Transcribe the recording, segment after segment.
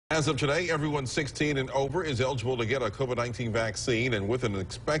As of today, everyone 16 and over is eligible to get a COVID-19 vaccine, and with an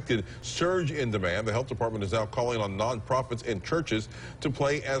expected surge in demand, the health department is now calling on nonprofits and churches to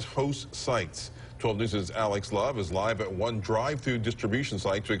play as host sites. 12 News' Alex Love is live at one drive-through distribution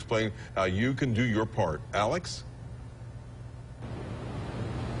site to explain how you can do your part. Alex?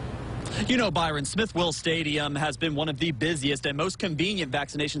 You know, Byron, Smith-Will Stadium has been one of the busiest and most convenient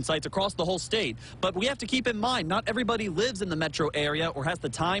vaccination sites across the whole state. But we have to keep in mind, not everybody lives in the metro area or has the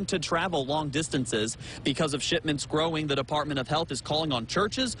time to travel long distances. Because of shipments growing, the Department of Health is calling on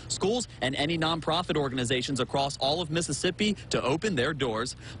churches, schools, and any nonprofit organizations across all of Mississippi to open their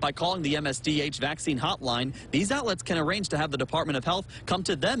doors. By calling the MSDH vaccine hotline, these outlets can arrange to have the Department of Health come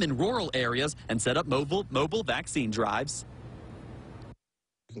to them in rural areas and set up mobile vaccine drives.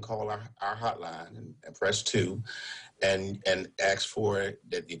 You can call our hotline and press 2 and ask for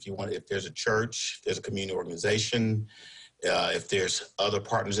that if there's a church, if there's a community organization, if there's other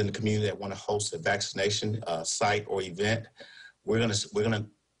partners in the community that want to host a vaccination site or event, we're gonna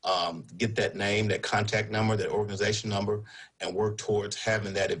get that name, that contact number, that organization number, and work towards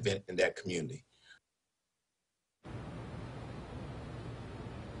having that event in that community.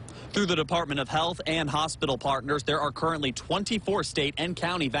 Through the Department of Health and hospital partners, there are currently 24 state and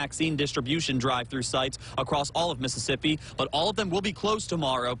county vaccine distribution drive-through sites across all of Mississippi, but all of them will be closed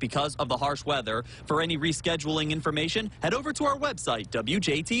tomorrow because of the harsh weather. For any rescheduling information, head over to our website,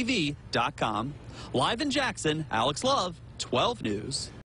 WJTV.com. Live in Jackson, Alex Love, 12 News.